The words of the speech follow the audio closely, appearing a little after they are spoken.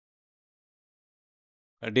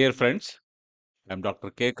Dear friends, I am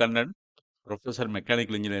Dr. K. Kannan, Professor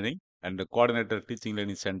Mechanical Engineering and the Coordinator Teaching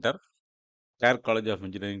Learning Center, Chair College of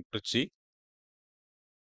Engineering, Trichy.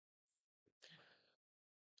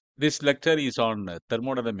 This lecture is on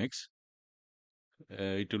thermodynamics.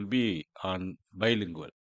 It will be on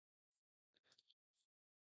bilingual.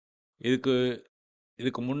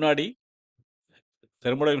 இதுக்கு முன்னாடி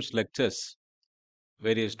thermodynamics lectures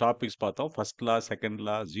various topics பார்த்தோம். First law, second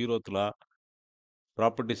law, zeroth law,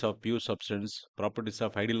 properties of pure substance, properties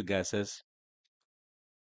of ideal gases,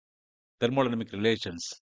 thermodynamic relations.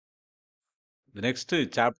 The next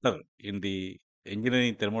chapter in the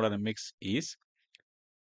engineering thermodynamics is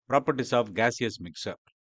properties of gaseous mixture.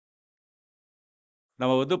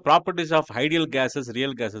 நம்ம வந்து properties of ideal gases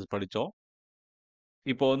real gases படித்தோம்.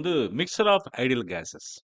 இப்போ வந்து mixture of ideal gases.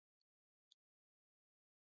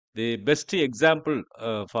 The best example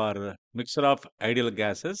for mixture of ideal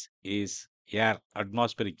gases is air,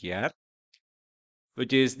 atmospheric air,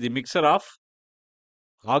 which is the mixture of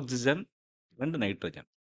oxygen and nitrogen.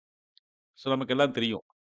 So நமக்கு எல்லாம் தெரியும்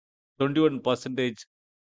 21%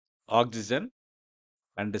 oxygen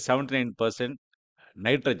and 79%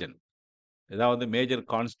 nitrogen. இதான் வந்து major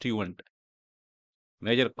constituent,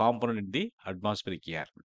 major component இன் தி atmospheric ஏர்.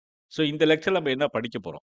 So இந்த lecture நம்ம என்ன படிக்க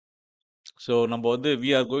போகிறோம்? So, we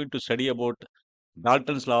are going to study about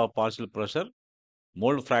Dalton's law of partial pressure,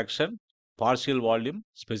 mole fraction, partial volume,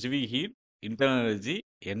 specific heat, internal energy,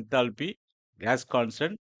 enthalpy, gas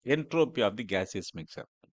constant, entropy of the gaseous mixture.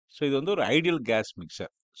 So, this is an ideal gas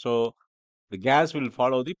mixture. So, the gas will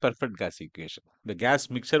follow the perfect gas equation. The gas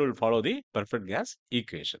mixture will follow the perfect gas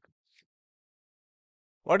equation.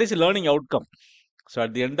 What is the learning outcome? So,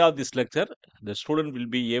 at the end of this lecture, the student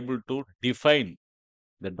will be able to define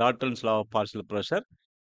the Dalton's law of partial pressure.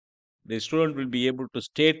 The student will be able to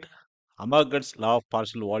state Amagat's law of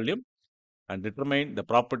partial volume and determine the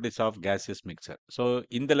properties of gaseous mixture. So,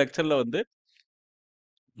 in the lecture,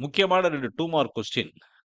 முக்கியமான 2 mark question,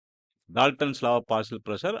 Dalton's law of partial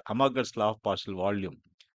pressure, அமாகட்ஸ் law of partial volume.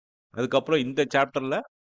 அதுக்கப்புறம் இந்த சாப்டர்ல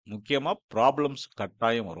முக்கியமாக problems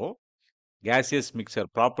கட்டாயம் வரும். Gaseous mixer,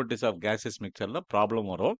 properties of gaseous மிக்சர்ல problem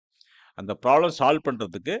வரும். அந்த problem solve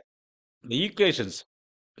பண்ணுறதுக்கு இந்த ஈக்குவேஷன்ஸ்,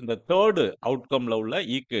 இந்த தேர்டு அவுட்கம்ல உள்ள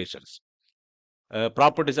equations,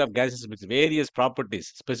 properties of gaseous mixture, various properties,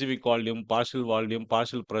 specific volume,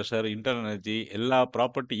 partial pressure, internal energy, எல்லா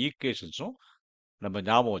ப்ராப்பர்ட்டி ஈக்குவேஷன்ஸும் நம்ம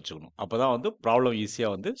ஞாபகம் வச்சுக்கணும். அப்பதான் வந்து ப்ராப்ளம் ஈஸியா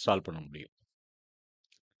வந்து சால்வ் பண்ண முடியும்.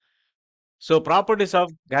 So, properties of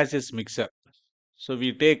gaseous mixture. So,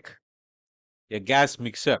 we take a gas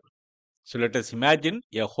mixture. So, let us imagine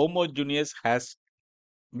a homogeneous has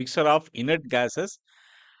mixture of inert gases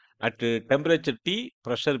at temperature T,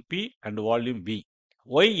 pressure P and volume V.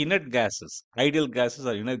 Why inert gases? Ideal gases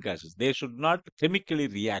or inert gases? They should not chemically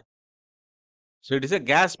react. So, it is a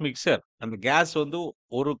gas mixture. And the gas வந்து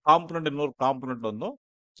ஒரு component இன்னொரு component வந்தும்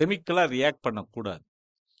கெமிக்கலா react பண்ணக்கூடாது.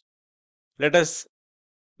 Let us,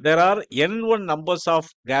 there are N1 numbers of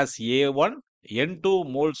gas A1, N2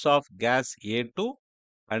 moles of gas A2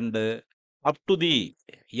 and up to the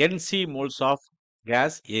NC moles of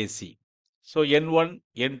gas AC. So, N1,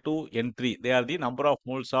 N2, N3, they are the number of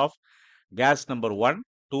moles of gas number 1,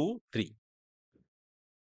 2, 3.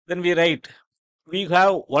 Then we write, we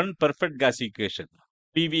have one perfect gas equation,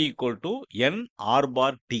 PV equal to N R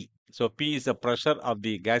bar T. So, P is the pressure of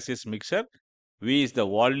the gaseous mixture, V is the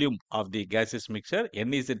volume of the gaseous mixture,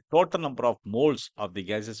 N is the total number of moles of the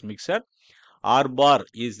gaseous mixture, R bar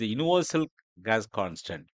is the universal gas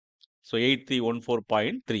constant. So,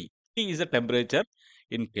 8314.3. T is the temperature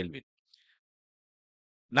in Kelvin.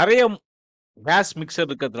 நிறைய gas mixture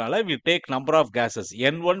இருக்கிறதுனால we take number of gases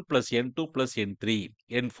N1 plus N2 plus N3,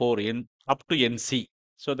 N4, up to NC.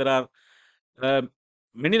 So, there are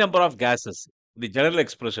many number of gases. The general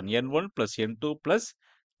expression N1 plus N2 plus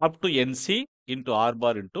up to NC into R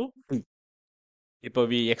bar into T. Now,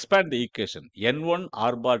 we expand the equation N1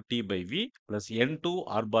 R bar T by V plus N2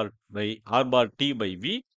 R bar T by V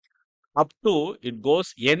up to it goes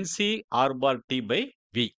NC R bar T by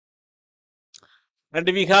V. And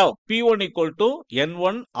we have P1 equal to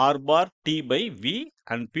N1 R bar T by V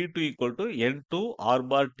and P2 equal to N2 R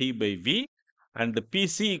bar T by V and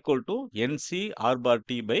PC equal to NC R bar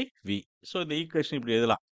T by V. So, the equation இப்படி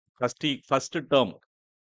எழுதலாம். First term,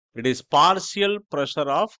 it is partial pressure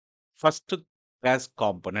of first gas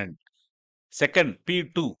component. Second,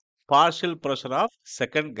 P2, partial pressure of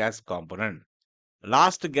second gas component.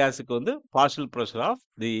 Last gas க்கு வந்து partial pressure of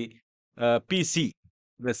the PC.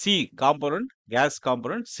 The C component, gas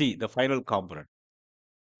component C, the final component.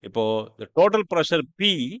 இப்போ the total pressure P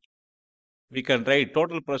we can write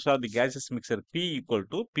total pressure of the gaseous mixture P equal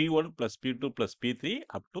to P1 plus P2 plus P3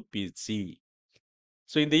 up to Pc.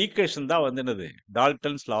 So in the equation தான் வந்து என்னது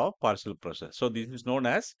Dalton's law of partial pressure. So this is known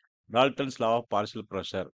as Dalton's law of partial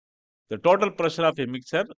pressure. The total pressure of a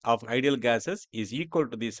mixture of ideal gases is equal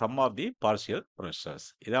to the sum of the partial pressures.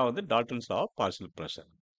 இதான் வந்து Dalton's law of partial pressure.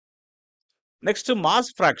 Next, mass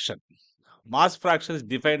fraction. Mass fraction is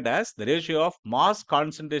defined as the ratio of mass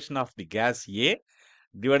concentration of the gas A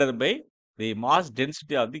divided by the mass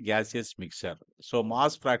density of the gaseous mixture. So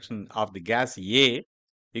mass fraction of the gas A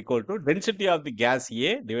equal to density of the gas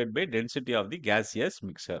A divided by density of the gaseous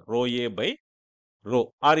mixture, rho A by rho,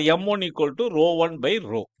 or M1 equal to rho 1 by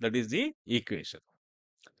rho. That is the equation.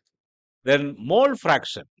 Then mole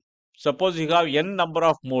fraction. Suppose you have n number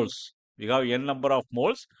of moles. You have n number of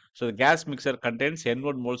moles. So the gas mixture contains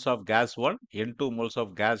n1 moles of gas 1, n2 moles of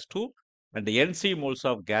gas 2, and nc moles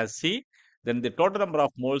of gas C. Then the total number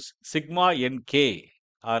of moles sigma nk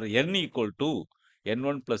or n equal to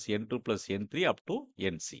n1 plus n2 plus n3 up to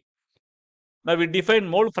nc. Now we define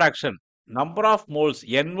mole fraction. Number of moles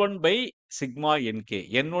n1 by sigma nk.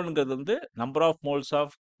 n1 ங்கிறது வந்து number of moles of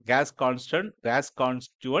gas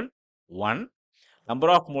constituent 1. Number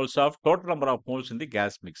of moles of total number of moles in the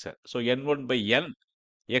gas mixer. So n1 by n,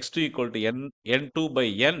 x2 equal to n2 by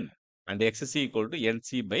n, and xc equal to nc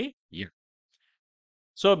by n.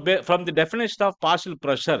 So from the definition of partial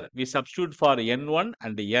pressure, we substitute for n1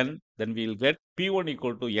 and n, then we will get P1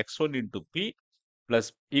 equal to x1 into P plus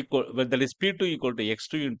equal, well, that is P2 equal to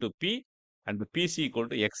x2 into P, and the Pc equal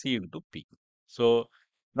to xc into P. So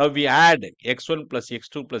now we add x1 plus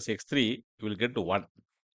x2 plus x3, you will get to 1.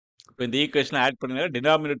 In the equation add பண்ணீங்க,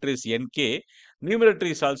 denominator is nk, numerator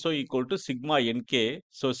is also equal to sigma nk.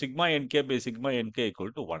 So sigma nk by sigma nk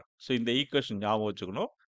equal to 1. So in the equation ஞாபகம்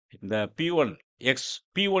வச்சுக்கணும், இந்த P1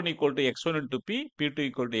 equal to x1 into P, P2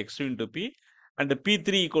 equal to x2 into P, and the P3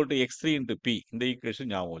 equal to x3 into P. இந்த equation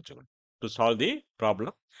ஞாபகம் வச்சுக்கணும் to solve the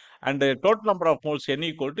problem. And the total number of moles n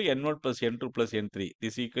equal to n1 plus n2 plus n3.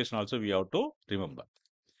 This equation also we have to remember.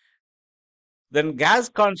 Then gas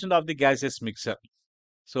constant of the gaseous mixer.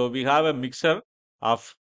 So we have a mixer of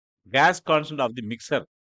gas constant of the mixer.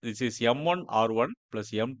 This is M1 R1 plus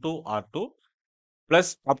M2 R2 plus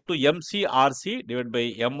up to MC RC divided by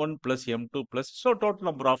M1 plus M2 plus. So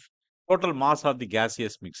total mass of the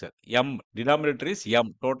gaseous mixer. M denominator is M,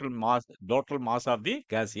 total mass of the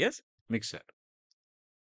gaseous mixer.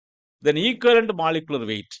 Then equivalent molecular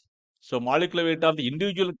weight. So molecular weight of the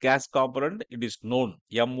individual gas component, it is known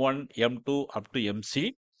M1, M2 up to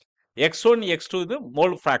MC. x1, x2 is the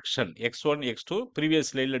mole fraction. x1, x2 previous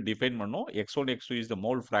slide define பண்ணோம். x1, x2 is the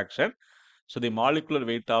mole fraction. So the molecular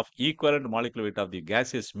weight of equivalent molecular weight of the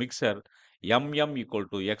gaseous mixer mm equal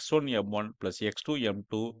to x1 m1 plus x2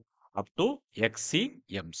 m2 up to xc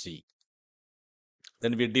mc.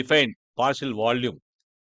 Then we define partial volume.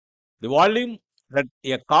 The volume that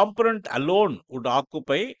a component alone would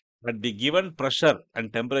occupy at the given pressure and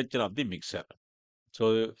temperature of the mixer. So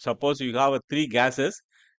suppose you have 3 gases.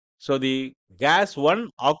 So the gas 1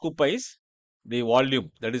 occupies the volume,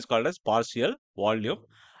 that is called as partial volume,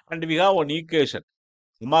 and we have one equation,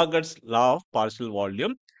 Avogadro's law of partial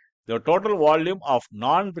volume. The total volume of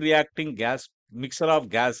non-reacting gas mixture of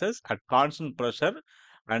gases at constant pressure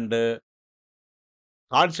and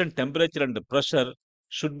constant temperature and pressure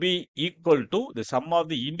should be equal to the sum of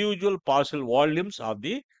the individual partial volumes of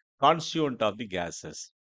the constituent of the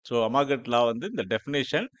gases. So Avogadro's law வந்து the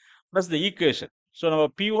definition plus the equation. So நம்ம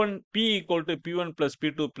P equal to P1 plus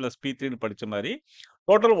P2 plus P3 னு படிச்ச மாதிரி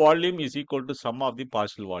total volume is equal to sum of the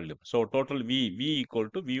partial volume. So total V equal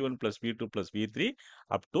to V1 plus V2 plus V3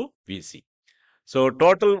 up to Vc. So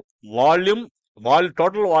total volume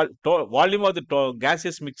of the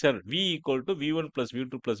gaseous mixture V equal to V1 plus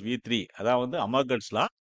V2 plus V3. அதான் வந்து Avogadro's law.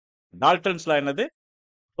 Dalton's law என்னது?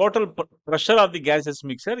 Total pressure of the gaseous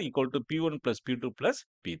mixture equal to P1 plus P2 plus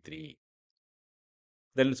P3.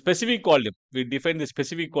 Then specific volume, we define the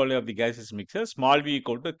specific volume of the gaseous mixture, small v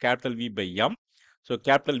equal to capital V by M. So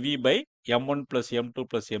capital V by M1 plus M2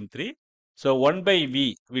 plus M3. So 1 by V,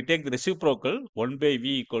 we take the reciprocal, 1 by V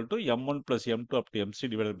equal to M1 plus M2 up to MC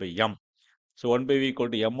divided by M. So 1 by V equal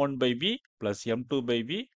to M1 by V plus M2 by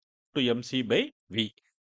V to MC by V.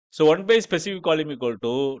 So 1 by specific volume equal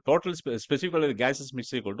to total specific volume of the gaseous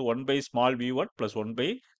mixture equal to 1 by small v1 plus 1 by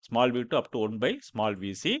small v2 up to 1 by small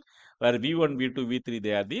vc, where v1, v2, v3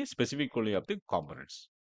 they are the specific volume of the components.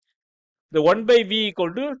 The 1 by v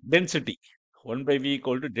equal to density. 1 by v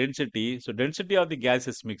equal to density. So density of the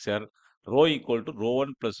gaseous mixture rho equal to rho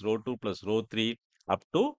 1 plus rho 2 plus rho 3 up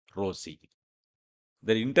to rho c.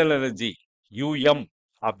 The internal energy um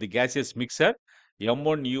of the gaseous mixture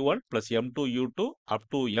M1U1 plus M2U2 up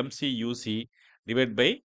to MCUC divided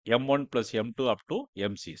by M1 plus M2 up to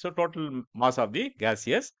MC. So total mass of the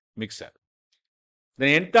gaseous mixture.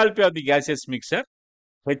 The enthalpy of the gaseous mixture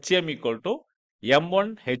HM equal to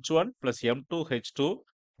M1 H1 plus M2 H2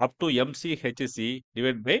 up to MC HC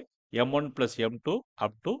divided by M1 plus M2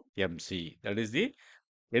 up to MC. That is the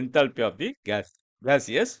enthalpy of the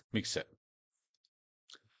gaseous mixture.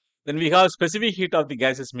 Then we have specific heat of the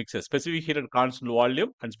gaseous mixture, specific heat at constant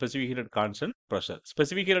volume and specific heat at constant pressure.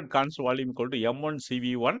 Specific heat at constant volume equal to M1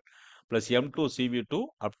 CV1 plus M2 CV2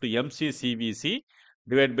 up to MC CVC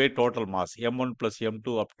divided by total mass M1 plus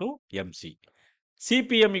M2 up to MC.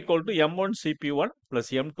 CPM equal to M1 CP1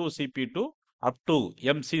 plus M2 CP2 up to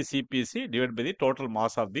MC CPC divided by the total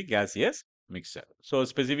mass of the gaseous mixture. So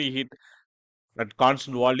specific heat at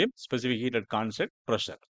constant volume, specific heat at constant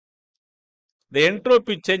pressure. The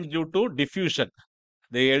entropy change due to diffusion.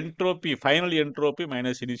 The entropy, final entropy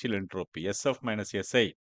minus initial entropy, SF minus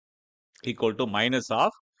SI equal to minus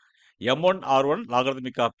of M1 R1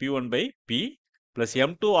 logarithmic of P1 by P plus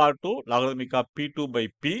M2 R2 logarithmic of P2 by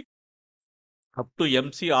P up to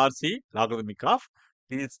MC RC logarithmic of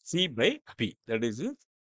C by P. That is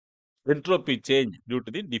entropy change due to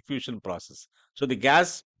the diffusion process. So the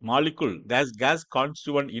gas molecule, gas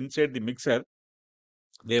constituent inside the mixer,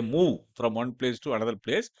 they move from one place to another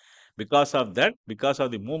place. Because of that, because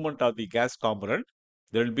of the movement of the gas component,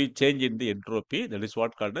 there will be change in the entropy. That is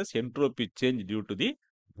what called as entropy change due to the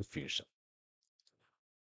diffusion.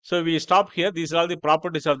 So we stop here. These are all the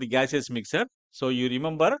properties of the gaseous mixture. So you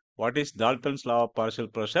remember what is Dalton's law of partial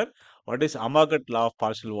pressure, what is Amagat law of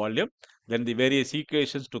partial volume, then the various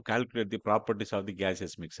equations to calculate the properties of the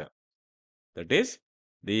gaseous mixture. That is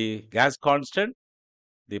the gas constant,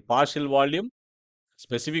 the partial volume,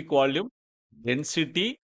 specific volume,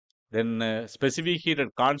 density, then specific heat at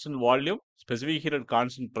constant volume, specific heat at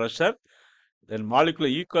constant pressure, then molecular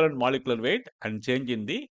equivalent molecular weight and change in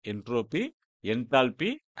the entropy,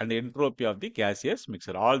 enthalpy and entropy of the gaseous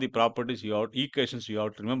mixture. All the properties equations you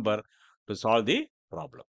have to remember to solve the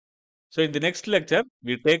problem. So in the next lecture,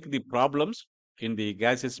 we take the problems in the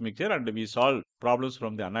gaseous mixture and we solve problems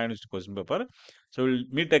from the unionized question paper. So we'll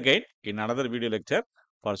meet again in another video lecture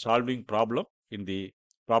for solving problem in the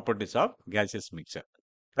properties of gaseous mixture.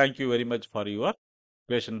 Thank you very much for your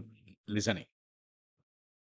patient listening.